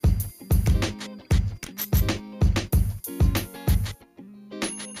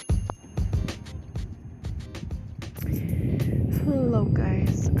Hello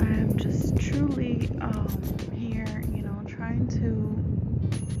guys, I'm just truly here, trying to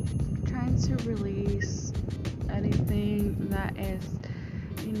release anything that is,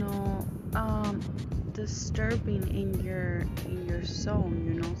 you know, um disturbing in your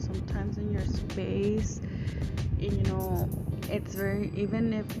zone, sometimes in your space, you know, it's very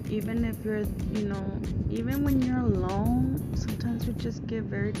even if you're, even when you're alone, sometimes we just get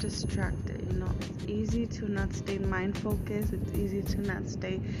very distracted, it's easy to not stay mind focused, it's easy to not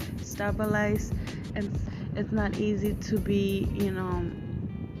stay stabilized, and it's not easy to be,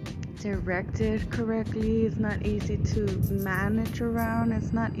 directed correctly. It's not easy to manage around.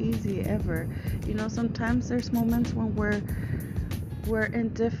 It's not easy ever. Sometimes there's moments when we're in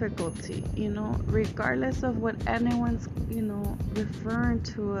difficulty, regardless of what anyone's, referring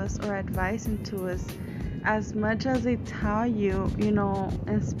to us or advising to us. As much as they tell you,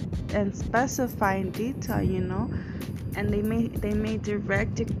 and specify in detail, and they may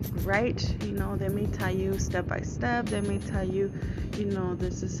direct it right, they may tell you step by step, they may tell you,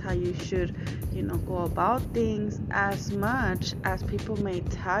 this is how you should, go about things. As much as people may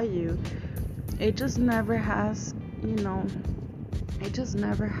tell you, it just never has,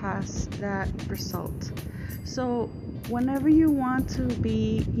 that result. So whenever you want to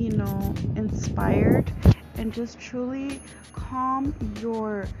be, inspired and just truly calm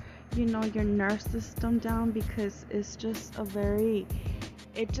your nerve system down, because it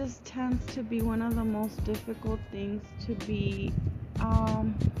just tends to be one of the most difficult things to be,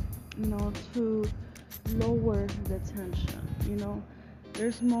 to lower the tension.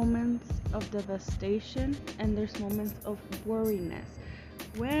 There's moments of devastation and there's moments of worriness.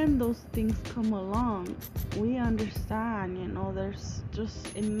 When those things come along, we understand, there's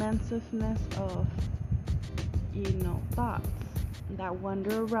just immensiveness of, thoughts that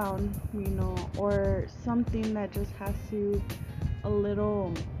wander around, or something that just has you a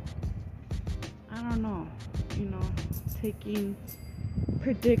little, I don't know, taking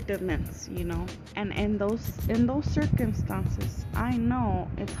predicaments, and in those circumstances, I know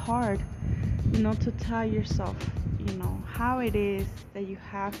it's hard, to tell yourself, how it is that you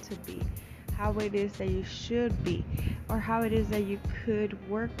have to be, how it is that you should be, or how it is that you could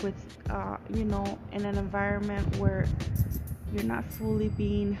work with, in an environment where you're not fully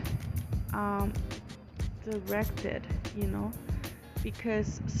being directed,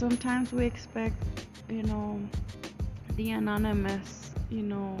 because sometimes we expect, the anonymous,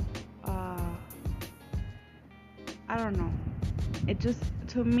 I don't know. It just,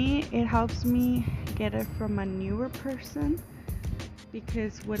 to me, it helps me get it from a newer person,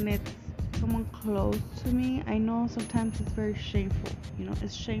 because when it's someone close to me, I know sometimes it's very shameful.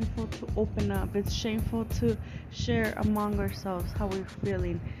 It's shameful to open up. It's shameful to share among ourselves how we're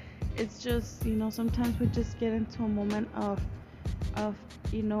feeling. It's just, sometimes we just get into a moment of,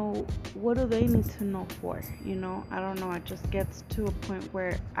 what do they need to know for? I don't know. It just gets to a point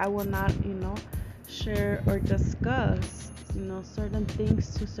where I will not, share or discuss, certain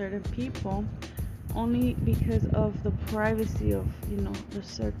things to certain people, only because of the privacy of, the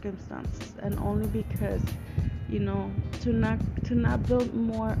circumstances, and only because, to not build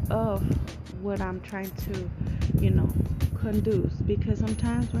more of what I'm trying to, conduce. Because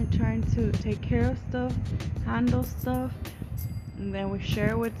sometimes we're trying to take care of stuff, handle stuff, and then we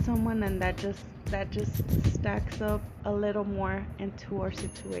share with someone, and that just stacks up a little more into our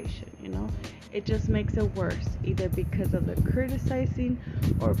situation. It just makes it worse, either because of the criticizing,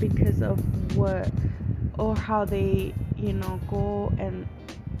 or because of what, or how they, go and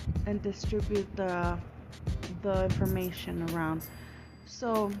distribute the information around.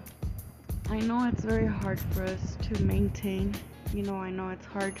 So I know it's very hard for us to maintain, I know it's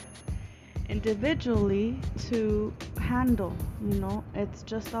hard individually to handle, it's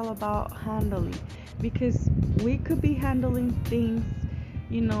just all about handling, because we could be handling things,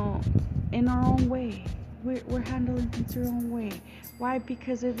 in our own way. We're handling things our own way. Why?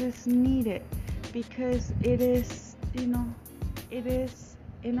 Because it is needed, because it is, it is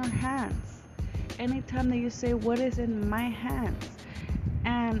in our hands. Anytime that you say, what is in my hands,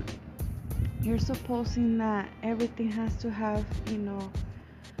 and you're supposing that everything has to have,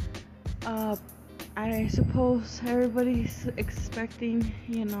 I suppose everybody's expecting,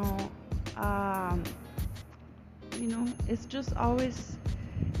 um, it's just always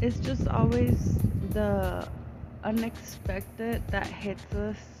the unexpected that hits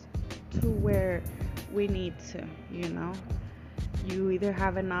us to where we need to, You either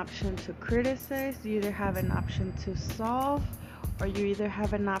have an option to criticize, you either have an option to solve, or you either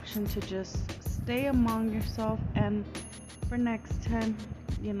have an option to just stay among yourself and for next time,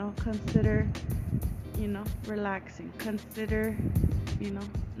 consider, relaxing. Consider,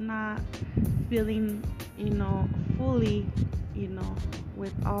 not feeling, fully, you know,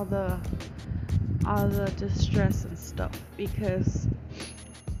 with all the distress and stuff, because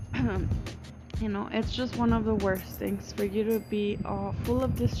it's just one of the worst things for you to be all full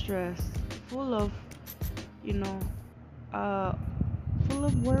of distress, full of, you know, uh, full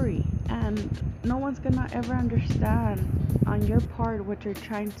of worry, and no one's gonna ever understand on your part what you're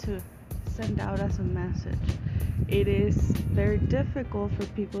trying to send out as a message. It is very difficult for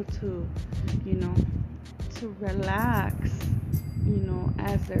people to, you know, to relax,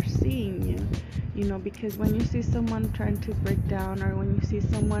 as they're seeing you, because when you see someone trying to break down, or when you see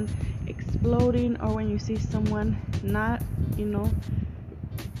someone exploding, or when you see someone not,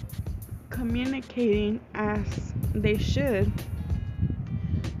 communicating as they should,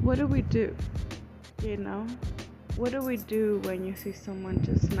 what do we do? You know? What do we do when you see someone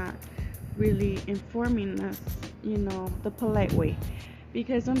just not really informing us, the polite way?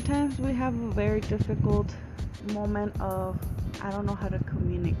 Because sometimes we have a very difficult moment of, I don't know how to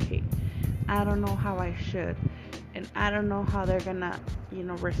communicate. I don't know how I should. And I don't know how they're gonna,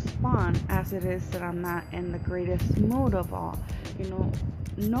 respond, as it is that I'm not in the greatest mood of all.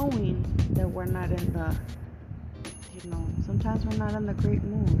 Knowing that we're not in the, sometimes we're not in the great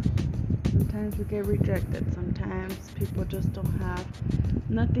mood. Sometimes we get rejected. Sometimes people just don't have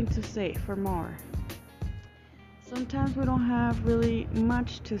nothing to say for more. Sometimes we don't have really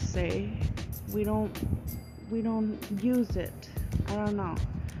much to say. We don't use it. I don't know.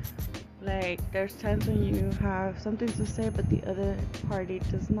 Like, there's times when you have something to say but the other party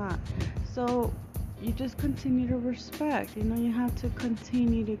does not. So you just continue to respect. You have to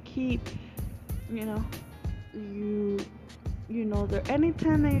continue to keep, there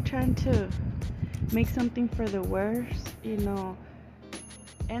anytime that you're trying to make something for the worse,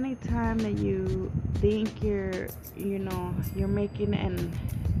 anytime that you think you're making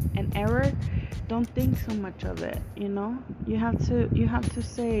an error, don't think so much of it. You have to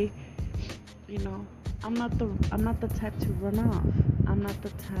say, I'm not the type to run off. I'm not the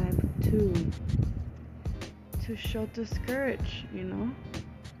type to show discourage,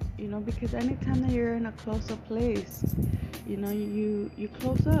 because anytime that you're in a closer place, you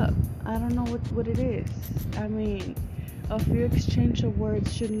close up. I don't know what it is. I mean, a few exchange of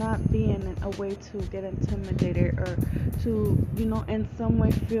words should not be in a way to get intimidated, or to, in some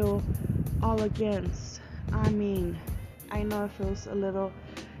way feel all against. I mean, I know it feels a little,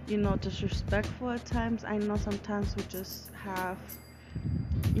 disrespectful at times. I know sometimes we just have,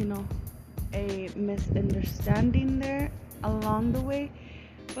 a misunderstanding there along the way.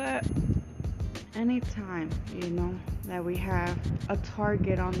 But anytime, that we have a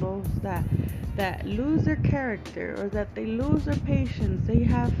target on those that lose their character, or that they lose their patience, they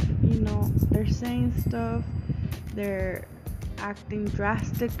have, they're saying stuff, they're acting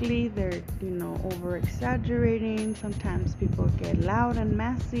drastically, they're, over exaggerating. Sometimes people get loud and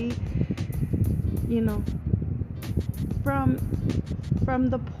messy, from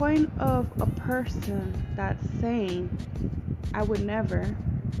the point of a person that's saying, I would never,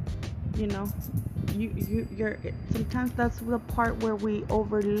 you're sometimes that's the part where we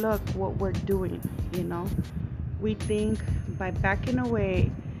overlook what we're doing. We think by backing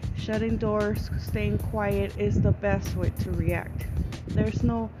away, shutting doors, staying quiet is the best way to react. There's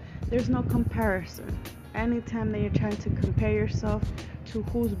no comparison. Anytime that you're trying to compare yourself to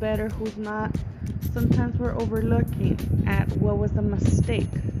who's better, who's not, sometimes we're overlooking at what was the mistake.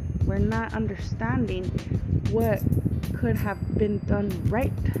 We're not understanding what could have been done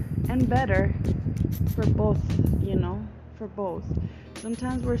right and better for both, for both.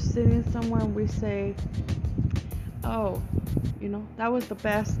 Sometimes we're sitting somewhere and we say, oh, that was the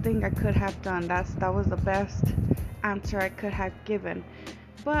best thing I could have done. That was the best answer I could have given.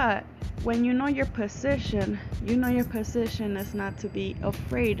 But when you know your position is not to be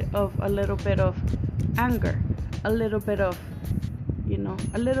afraid of a little bit of anger, a little bit of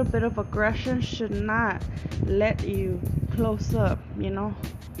aggression should not let you close up. You're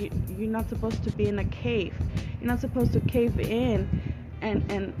not supposed to be in a cave. You're not supposed to cave in and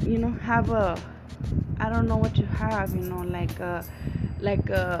have a, I don't know what you have, like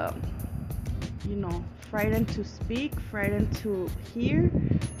a frightened to speak, frightened to hear,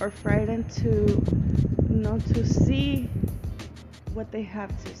 or frightened to, to see what they have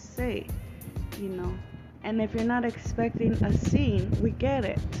to say, And if you're not expecting a scene, we get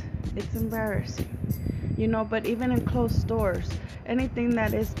it. It's embarrassing, but even in closed doors, anything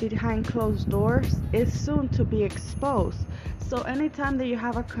that is behind closed doors is soon to be exposed. So anytime that you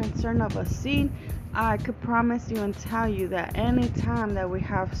have a concern of a scene, I could promise you and tell you that anytime that we're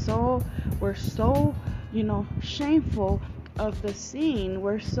so shameful of the scene.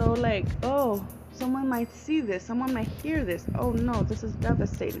 We're so like, oh, someone might see this, someone might hear this. Oh no, this is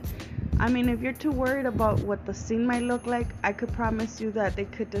devastating. I mean, if you're too worried about what the scene might look like, I could promise you that they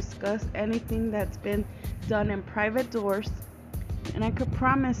could discuss anything that's been done in private doors. And I could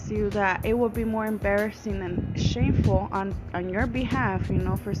promise you that it will be more embarrassing and shameful on your behalf,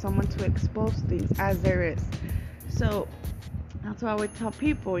 for someone to expose things as there is. So that's why I would tell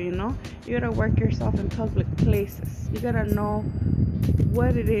people, you gotta work yourself in public places. You gotta know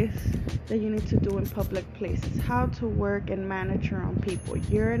what it is that you need to do in public places, how to work and manage your own people.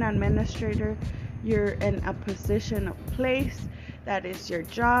 You're an administrator, you're in a position of place, that is your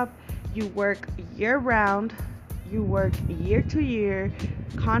job. You work year round, you work year to year,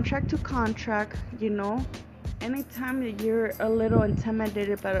 contract to contract. Anytime that you're a little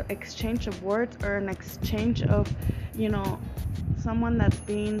intimidated by an exchange of words or an exchange of, someone that's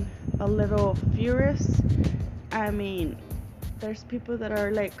being a little furious, I mean, there's people that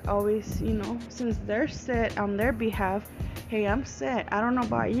are like always, since they're set on their behalf, hey, I'm set, I don't know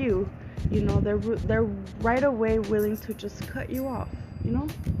about you, they're right away willing to just cut you off,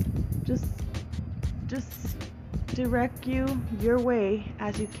 just just direct you your way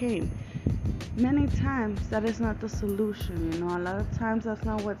as you came. Many times that is not the solution. A lot of times that's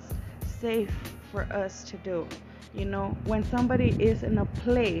not what's safe for us to do. When somebody is in a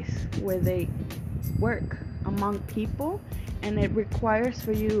place where they work among people and it requires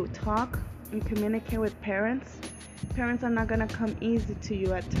for you to talk and communicate with parents are not going to come easy to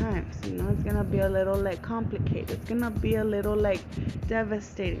you at times. It's going to be a little like complicated. It's going to be a little like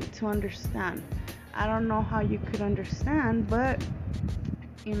devastating to understand. I don't know how you could understand, but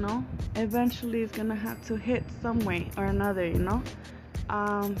eventually it's gonna have to hit some way or another,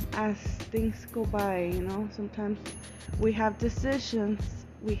 as things go by. Sometimes we have decisions,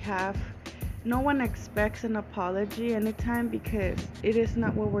 no one expects an apology anytime, because it is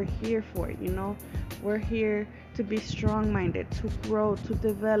not what we're here for. We're here to be strong-minded, to grow, to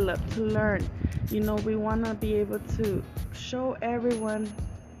develop, to learn. We want to be able to show everyone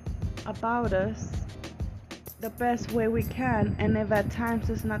about us the best way we can. And if at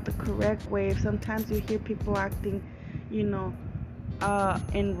times it's not the correct way, if sometimes you hear people acting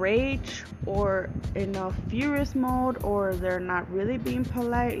in rage or in a furious mode, or they're not really being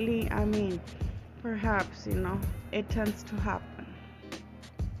politely, I mean, perhaps it tends to happen.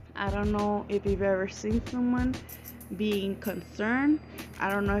 I don't know if you've ever seen someone being concerned.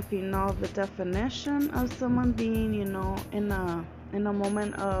 I don't know if you know the definition of someone being in a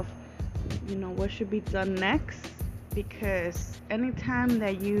moment of what should be done next. Because anytime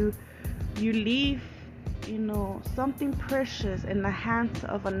that you leave something precious in the hands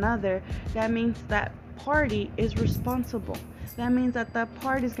of another, that means that party is responsible. That means that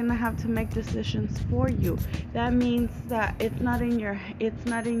party is gonna have to make decisions for you. That means that it's not in your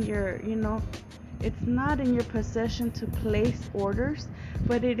possession to place orders,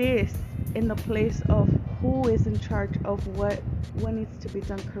 but it is in the place of who is in charge of what needs to be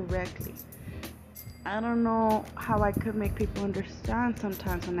done correctly. I don't know how I could make people understand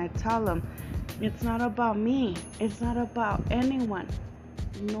sometimes when I tell them it's not about me, it's not about anyone,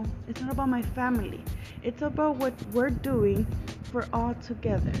 it's not about my family, it's about what we're doing for all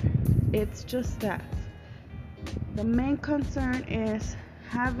together. It's just that. The main concern is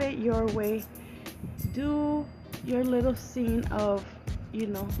have it your way, do your little scene of,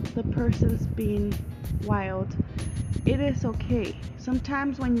 the person's being wild. It is okay.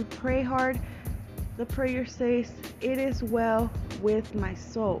 Sometimes when you pray hard, the prayer says, "It is well with my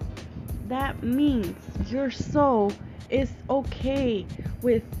soul." That means your soul is okay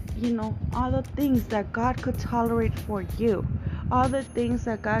with, all the things that God could tolerate for you, all the things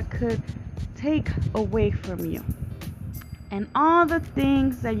that God could take away from you, and all the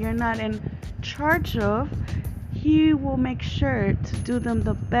things that you're not in charge of. He will make sure to do them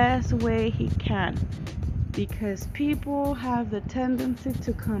the best way He can. Because people have the tendency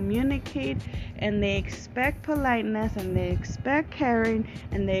to communicate, and they expect politeness, and they expect caring,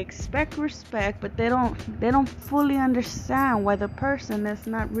 and they expect respect, but they don't fully understand why the person is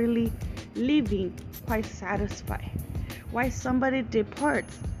not really leaving quite satisfied, why somebody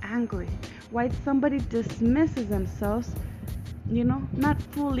departs angry, why somebody dismisses themselves, not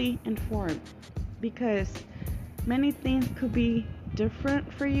fully informed. Because many things could be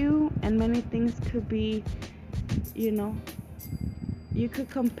different for you, and many things could be, you could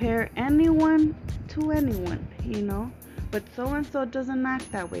compare anyone to anyone, but so and so doesn't act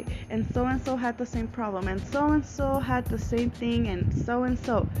that way, and so had the same problem, and so had the same thing, and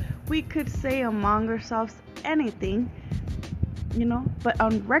so we could say among ourselves anything, but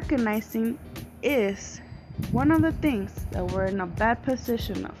on recognizing is one of the things that we're in a bad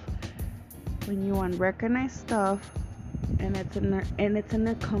position of. When you unrecognize stuff and it's an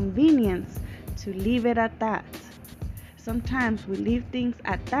inconvenience to leave it at that. Sometimes we leave things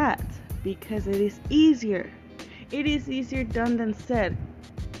at that because it is easier. It is easier done than said.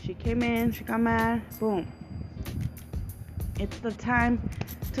 She came in, she got mad, boom. It's the time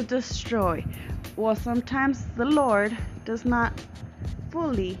to destroy. Well, sometimes the Lord does not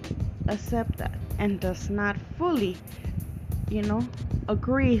fully accept that and does not fully,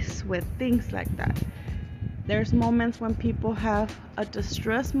 agrees with things like that. There's moments when people have a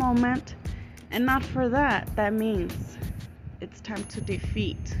distress moment, and not for that. That means it's time to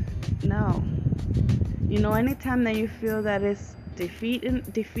defeat. No. Anytime that you feel that it's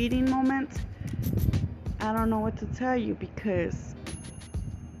defeating moment, I don't know what to tell you, because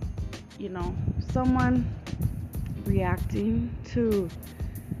someone reacting to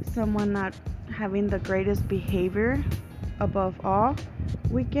someone not having the greatest behavior above all,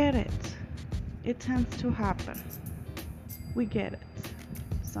 we get it. It tends to happen. We get it.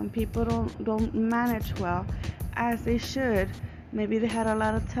 Some people don't manage well as they should. Maybe they had a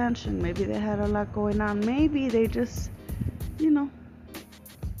lot of tension. Maybe they had a lot going on. Maybe they just,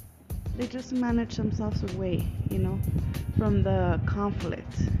 they just manage themselves away, from the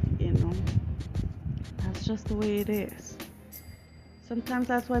conflict, That's just the way it is. Sometimes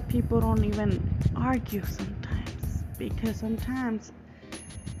that's why people don't even argue sometimes. Because sometimes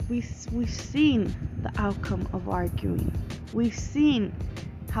we've seen the outcome of arguing. We've seen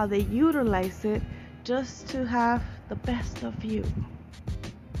how they utilize it just to have the best of you.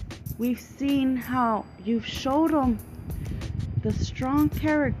 We've seen how you've showed them the strong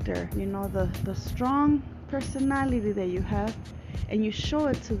character, the strong personality that you have, and you show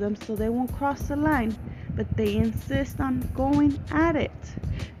it to them so they won't cross the line, but they insist on going at it.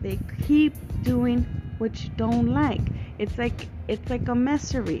 They keep doing what you don't like. It's like a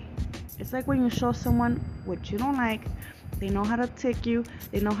misery. It's like when you show someone what you don't like, they know how to tick you.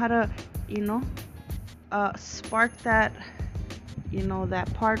 They know how to, spark that,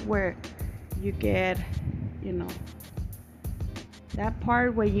 that part where you get, that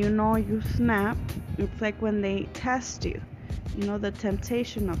part where you snap. It's like when they test you, the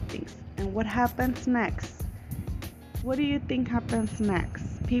temptation of things. And what happens next? What do you think happens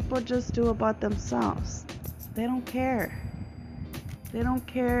next? People just do about themselves. They don't care. They don't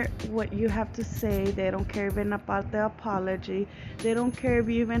care what you have to say. They don't care even about the apology. They don't care if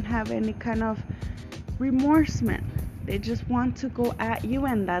you even have any kind of remorsement. They just want to go at you,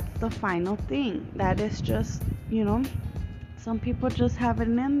 and that's the final thing. That is just, some people just have it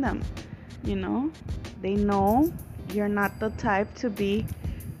in them. They know you're not the type to be,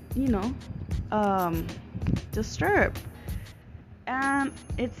 disturbed. And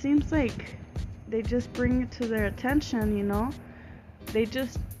it seems like they just bring it to their attention, They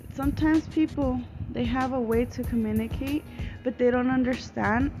just, sometimes people, they have a way to communicate, but they don't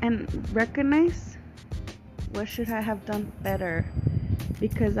understand and recognize what should I have done better,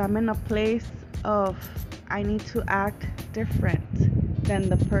 because I'm in a place of I need to act different than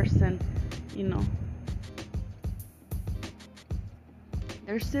the person,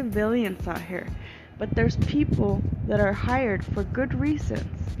 There's civilians out here, but there's people that are hired for good reasons,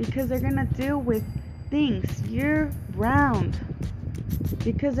 because they're gonna deal with things year round,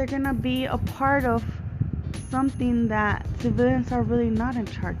 because they're gonna be a part of something that civilians are really not in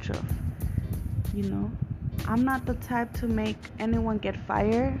charge of. I'm not the type to make anyone get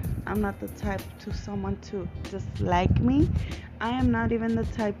fired. I'm not the type to someone to dislike me. I am not even the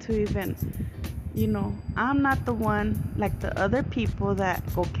type to even, I'm not the one like the other people that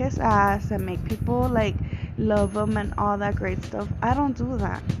go kiss ass and make people like love them and all that great stuff. I don't do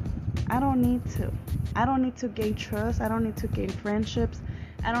that. I don't need to. I don't need to gain trust. I don't need to gain friendships.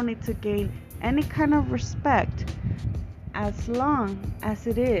 I don't need to gain any kind of respect, as long as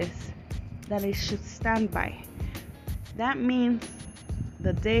it is that I should stand by. That means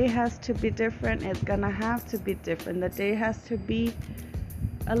the day has to be different. It's gonna have to be different. The day has to be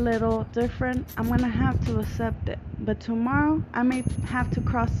a little different. I'm gonna have to accept it. But tomorrow I'm gonna have to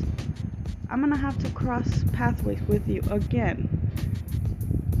cross pathways with you again.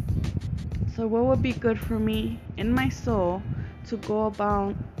 So what would be good for me in my soul to go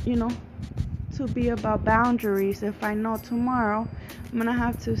about, to be about boundaries, if I know tomorrow I'm gonna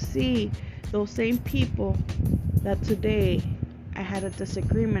have to see those same people that today I had a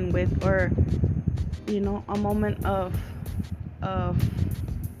disagreement with, or a moment of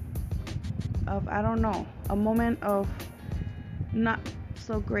I don't know, a moment of not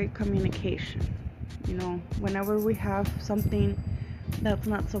so great communication. Whenever we have something that's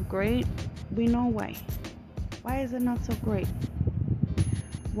not so great, we know why. Why is it not so great?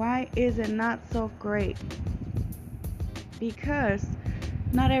 Why is it not so great? Because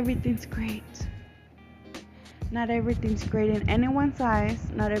not everything's great. Not everything's great in anyone's eyes.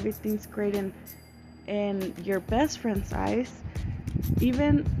 Not everything's great in your best friend's eyes.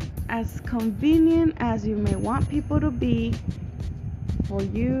 Even as convenient as you may want people to be for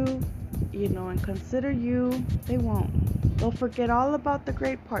you, and consider you, they won't. They'll forget all about the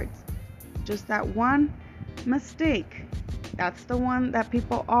great parts. Just that one mistake. That's the one that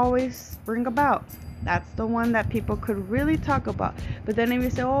people always bring about. That's the one that people could really talk about. But then if you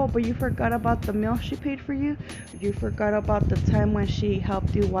say, oh, but you forgot about the meal she paid for you, you forgot about the time when she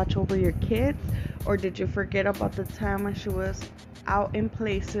helped you watch over your kids, or did you forget about the time when she was out in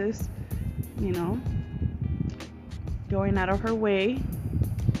places, going out of her way?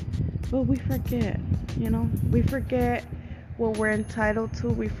 But we forget, we forget what we're entitled to.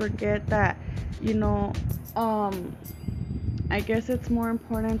 We forget that, I guess it's more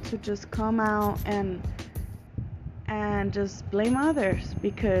important to just come out and just blame others,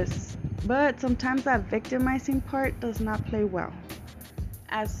 but sometimes that victimizing part does not play well.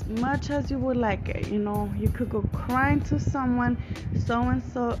 As much as you would like it, you could go crying to someone, so and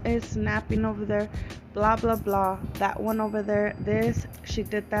so is snapping over there, blah blah blah, that one over there, this, she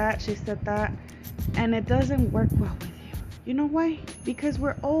did that, she said that, and it doesn't work well with you. You know why? Because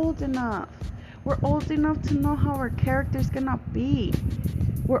we're old enough. We're old enough to know how our character's gonna be.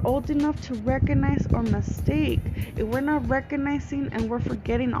 We're old enough to recognize our mistake. If we're not recognizing and we're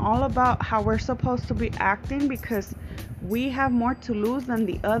forgetting all about how we're supposed to be acting because we have more to lose than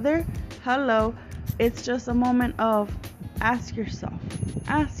the other, hello, it's just a moment of ask yourself,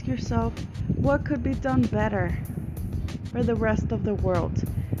 what could be done better for the rest of the world,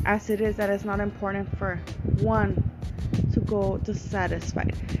 as it is that it's not important for one to go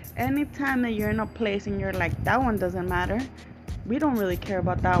dissatisfied. Anytime that you're in a place and you're like, that one doesn't matter, we don't really care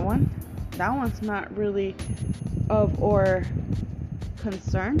about that one, that one's not really of our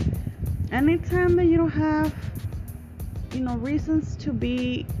concern. Anytime that you don't have reasons to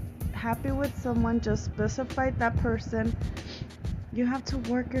be happy with someone, just specify that person. You have to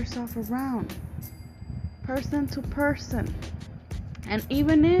work yourself around person to person. And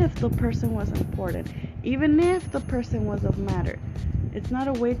even if the person was important, even if the person was of matter, it's not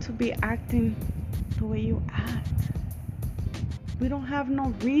a way to be acting the way you act. We don't have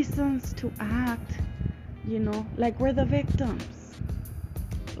no reasons to act, like we're the victims.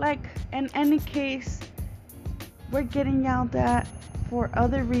 Like in any case, we're getting yelled at for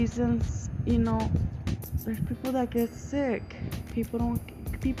other reasons. There's people that get sick. People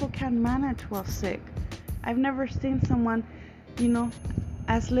can't manage while sick. I've never seen someone,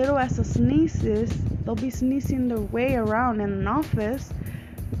 as little as a sneeze is, they'll be sneezing their way around in an office,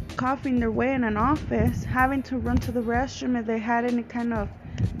 coughing their way in an office, having to run to the restroom if they had any kind of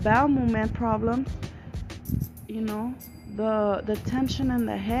bowel movement problems. The tension in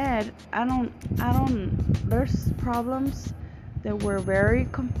the head, there's problems that we're very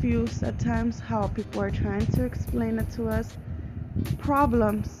confused at times how people are trying to explain it to us.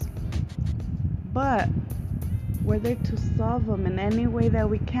 Problems, but we're there to solve them in any way that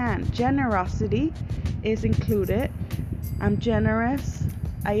we can. Generosity is included. I'm generous.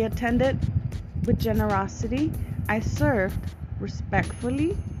 I attended with generosity. I served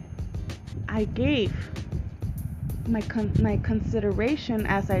respectfully. I gave my consideration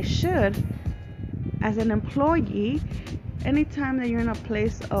as I should as an employee. Anytime that you're in a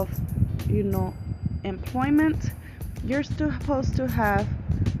place of employment, you're supposed to have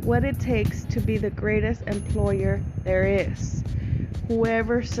what it takes to be the greatest employer there is.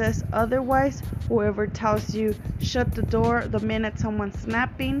 Whoever says otherwise, whoever tells you shut the door the minute someone's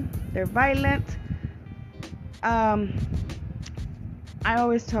snapping, they're violent. I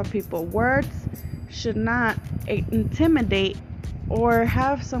always tell people, words should not intimidate or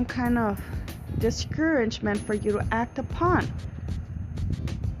have some kind of discouragement for you to act upon.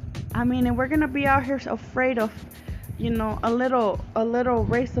 And we're gonna be out here afraid of a little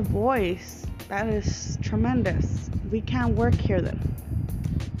raise of voice. That is tremendous. We can't work here then.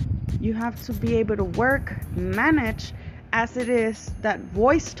 You have to be able to work, manage, as it is that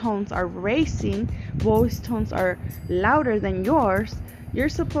voice tones are raising, voice tones are louder than yours. You're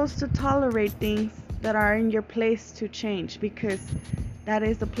supposed to tolerate things that are in your place to change, because that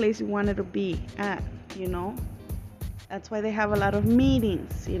is the place you wanted to be at. That's why they have a lot of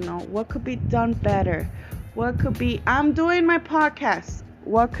meetings. What could be done better? I'm doing my podcast.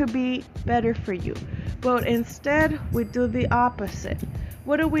 What could be better for you? But instead, we do the opposite.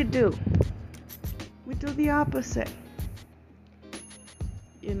 What do? We do the opposite.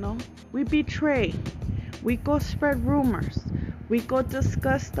 You know, we betray, we go spread rumors, we go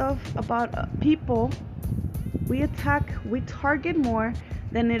discuss stuff about people, we attack, we target more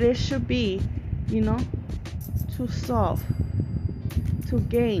than it should be, you know, to solve, to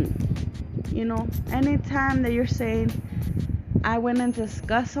gain. You know, anytime that you're saying, I went and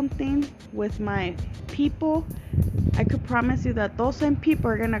discussed something with my people, I could promise you that those same people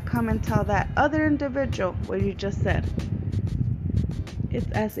are going to come and tell that other individual what you just said. It's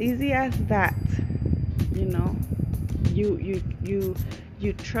as easy as that. You know, you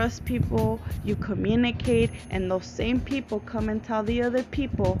trust people, you communicate, and those same people come and tell the other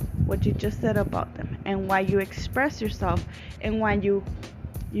people what you just said about them and why you express yourself and why you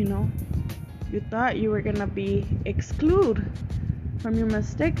know, you thought you were gonna be excluded from your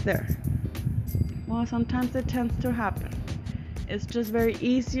mistake there. Well, sometimes it tends to happen. It's just very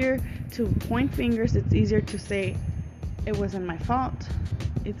easier to point fingers. It's easier to say it wasn't my fault.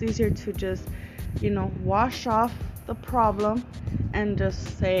 It's easier to just, you know, wash off the problem and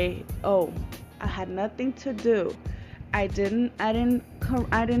just say, oh, I had nothing to do. I didn't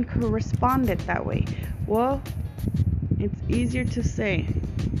correspond it that way. Well, it's easier to say,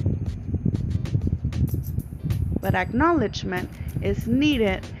 but acknowledgement is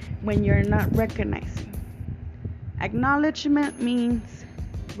needed when you're not recognizing. Acknowledgement means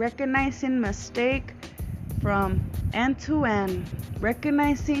recognizing mistake from end to end,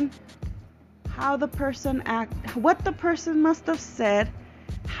 recognizing how the person what the person must have said,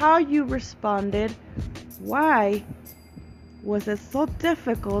 how you responded, why was it so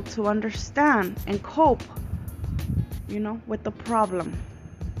difficult to understand and cope, you know, with the problem.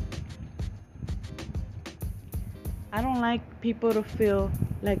 I don't like people to feel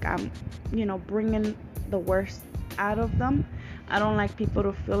like I'm, you know, bringing the worst out of them. I don't like people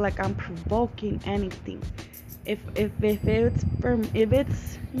to feel like I'm provoking anything. If it's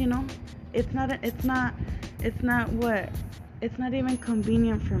you know, it's not even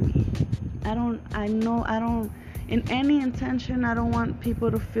convenient for me. I don't in any intention, I don't want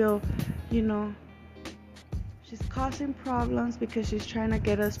people to feel, you know, she's causing problems because she's trying to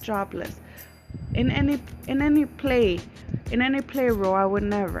get us jobless. In any play role, I would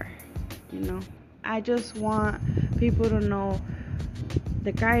never, you know. I just want people to know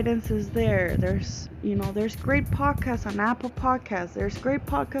the guidance is there. There's great podcasts on Apple Podcasts. There's great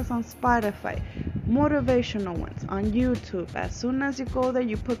podcasts on Spotify, motivational ones on YouTube. As soon as you go there,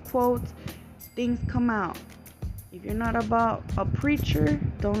 you put quotes, things come out. If you're not about a preacher,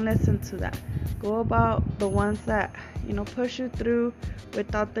 don't listen to that. Go about the ones that, you know, push you through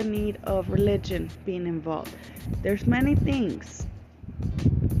without the need of religion being involved. There's many things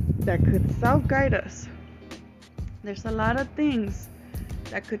that could self-guide us. There's a lot of things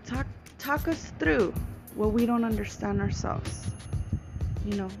that could talk us through what we don't understand ourselves.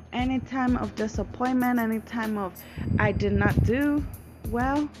 You know, any time of disappointment, any time of I did not do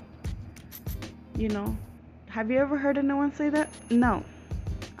well, you know, have you ever heard anyone say that? No.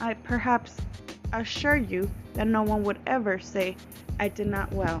 I perhaps assure you that no one would ever say I did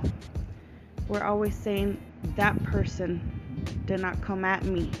not well. We're always saying that person did not come at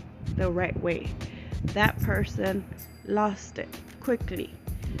me the right way. That person lost it quickly.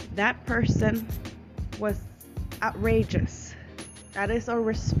 That person was outrageous. That is our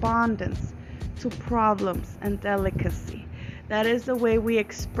respondents to problems and delicacy. That is the way we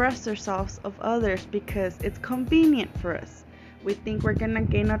express ourselves of others because it's convenient for us. We think we're gonna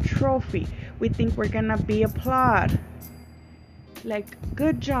gain a trophy. We think we're gonna be applauded. Like,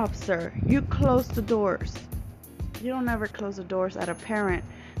 good job, sir. You closed the doors. You don't ever close the doors at a parent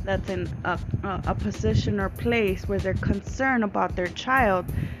that's in a position or place where they're concerned about their child.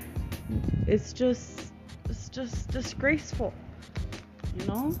 It's just disgraceful, you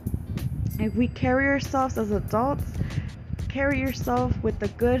know? If we carry ourselves as adults, carry yourself with a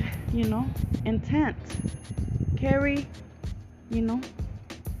good, you know, intent. Carry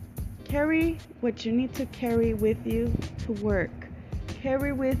what you need to carry with you to work.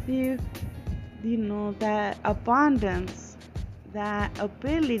 Carry with you, you know, that abundance, that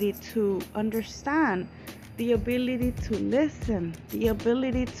ability to understand, the ability to listen, the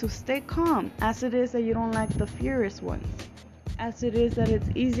ability to stay calm, as it is that you don't like the furious ones, as it is that it's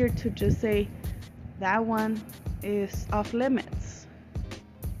easier to just say that one is off limits.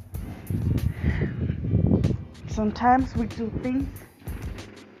 Sometimes we do things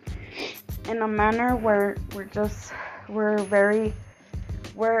in a manner where we're in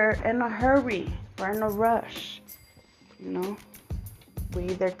a hurry, we're in a rush, you know. We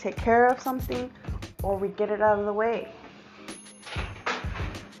either take care of something or we get it out of the way.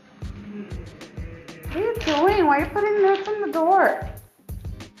 What are you doing? Why are you putting this in the door?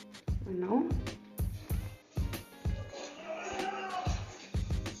 you know?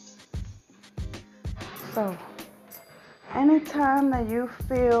 So, anytime that you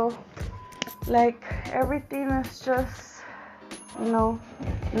feel like everything is just,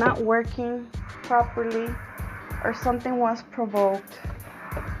 not working properly, or something was provoked,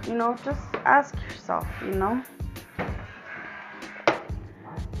 just ask yourself,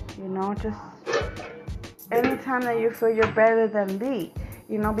 just anytime that you feel you're better than thee,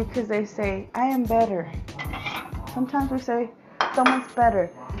 because they say, I am better. Sometimes we say, someone's better.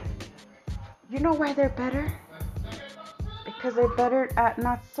 You know why they're better? Because they're better at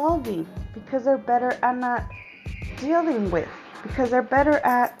not solving. Because they're better at not dealing with. Because they're better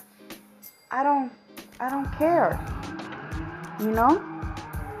at, I don't care.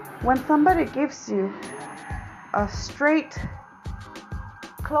 When somebody gives you a straight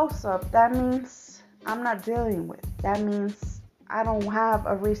close-up, that means I'm not dealing with. That means I don't have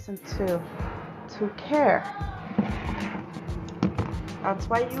a reason to care. That's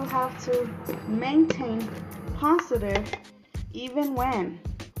why you have to maintain positive even when,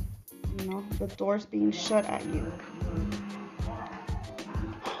 the door's being shut at you.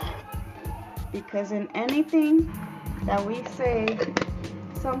 Because in anything that we say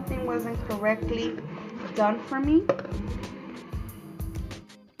something wasn't correctly done for me,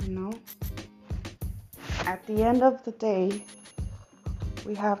 at the end of the day,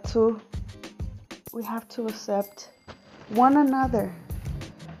 we have to accept one another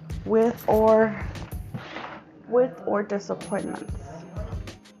with or disappointments,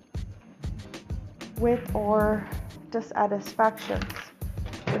 with or dissatisfactions.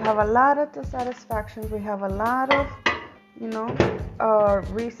 We have a lot of dissatisfactions. We have a lot of,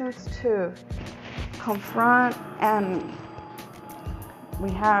 reasons to confront, and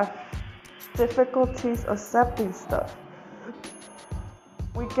we have difficulties accepting stuff.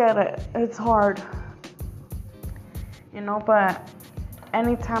 We get it. It's hard. But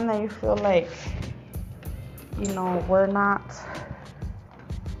anytime that you feel like, we're not,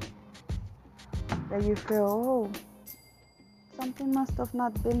 that you feel, something must have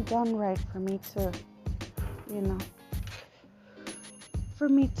not been done right for me to, for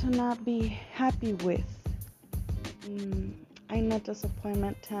me to not be happy with. I know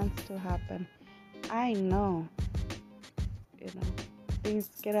disappointment tends to happen. I know, things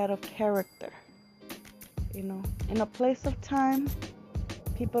get out of character. In a place of time,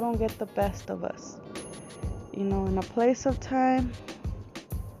 people don't get the best of us. In a place of time,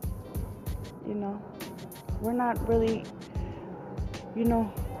 we're not really,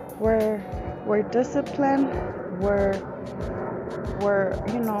 we're disciplined. We're,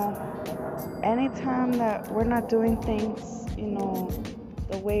 anytime that we're not doing things,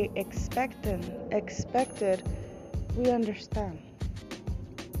 the way expected, we understand.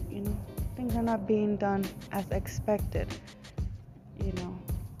 Things are not being done as expected,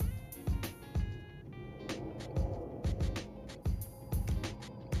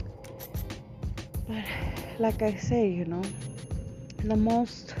 But like I say,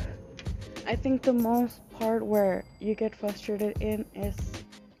 I think the most part where you get frustrated in is,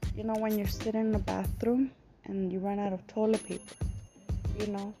 when you're sitting in the bathroom and you run out of toilet paper,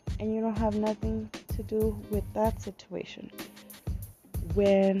 and you don't have nothing to do with that situation.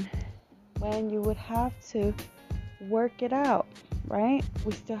 When you would have to work it out, right?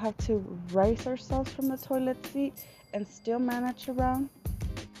 We still have to raise ourselves from the toilet seat and still manage around.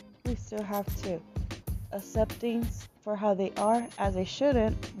 We still have to accept things for how they are, as they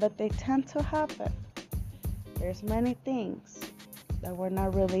shouldn't, but they tend to happen. There's many things that we're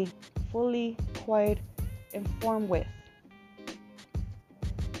not really fully quite informed with.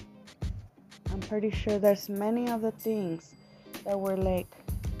 I'm pretty sure there's many of the things that we're like,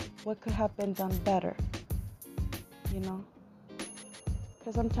 what could have been done better?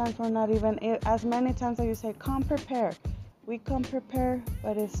 Because sometimes we're not even, as many times as you say, come prepare. We come prepare,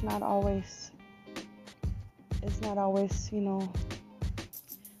 but it's not always,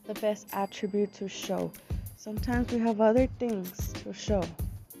 the best attribute to show. Sometimes we have other things to show.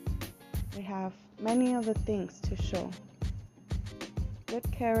 We have many other things to show. Good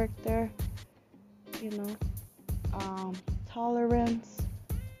character, tolerance,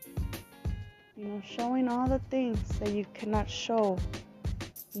 showing all the things that you cannot show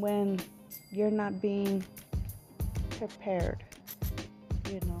when you're not being prepared,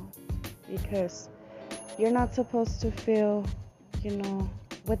 because you're not supposed to feel,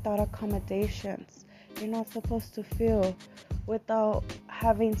 without accommodations. You're not supposed to feel without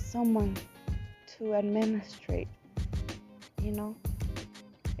having someone to administrate,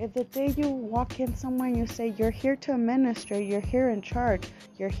 If the day you walk in somewhere and you say you're here to administrate, you're here in charge,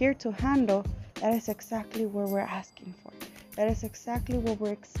 you're here to handle, that is exactly what we're asking for. That is exactly what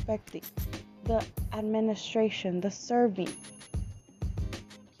we're expecting. The administration, the serving,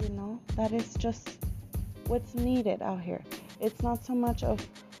 that is just what's needed out here. It's not so much of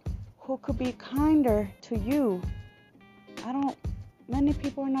who could be kinder to you. Many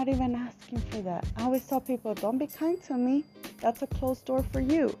people are not even asking for that. I always tell people, don't be kind to me. That's a closed door for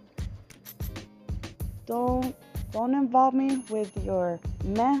you. Don't involve me with your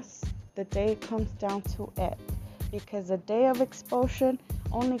mess the day it comes down to it. Because the day of expulsion,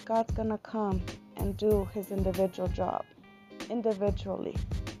 only God's gonna come and do his individual job. Individually.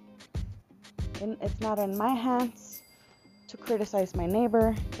 And it's not in my hands to criticize my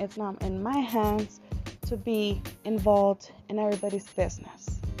neighbor. It's not in my hands to be involved in everybody's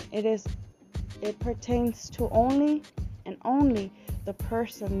business. It pertains to only and only the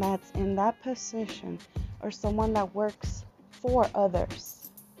person that's in that position or someone that works for others.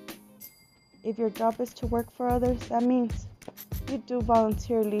 If your job is to work for others, that means you do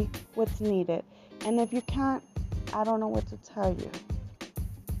voluntarily what's needed. And if you can't, I don't know what to tell you.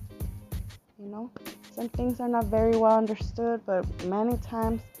 Some things are not very well understood, but many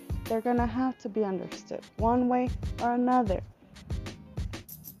times they're going to have to be understood one way or another.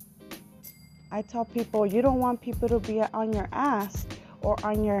 I tell people, you don't want people to be on your ass or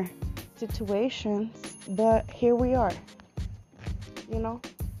on your situations, but here we are.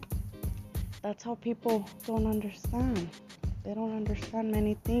 That's how people don't understand. They don't understand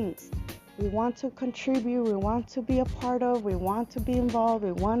many things. We want to contribute, we want to be a part of, we want to be involved,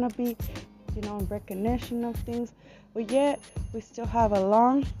 we want to be, in recognition of things, but yet we still have a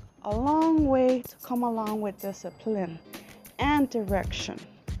long way to come along with discipline and direction.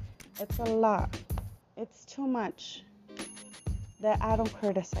 It's a lot. It's too much that I don't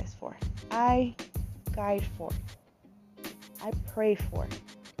criticize for. I guide for. I pray for.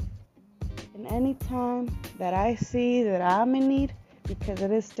 And any time that I see that I'm in need, because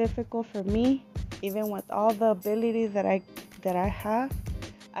it is difficult for me, even with all the abilities that I have,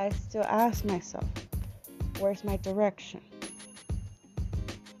 I still ask myself, where's my direction?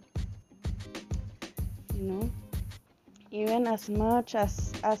 Even as much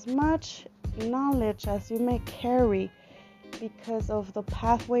knowledge as you may carry because of the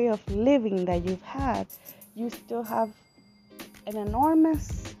pathway of living that you've had, you still have an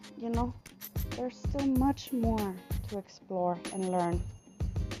enormous, there's still much more to explore and learn.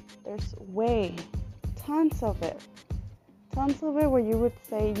 There's tons of it where you would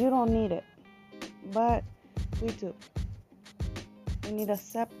say you don't need it, but we do. We need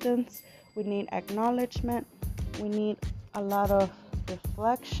acceptance, we need acknowledgement, we need a lot of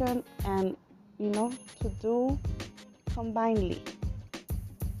reflection and, to do combinedly.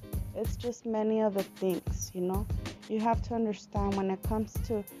 It's just many other things, You have to understand when it comes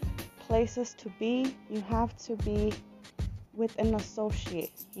to places to be, you have to be with an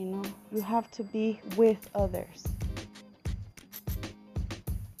associate, You have to be with others.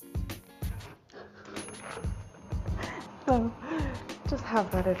 So just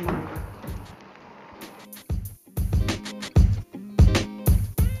have that in mind.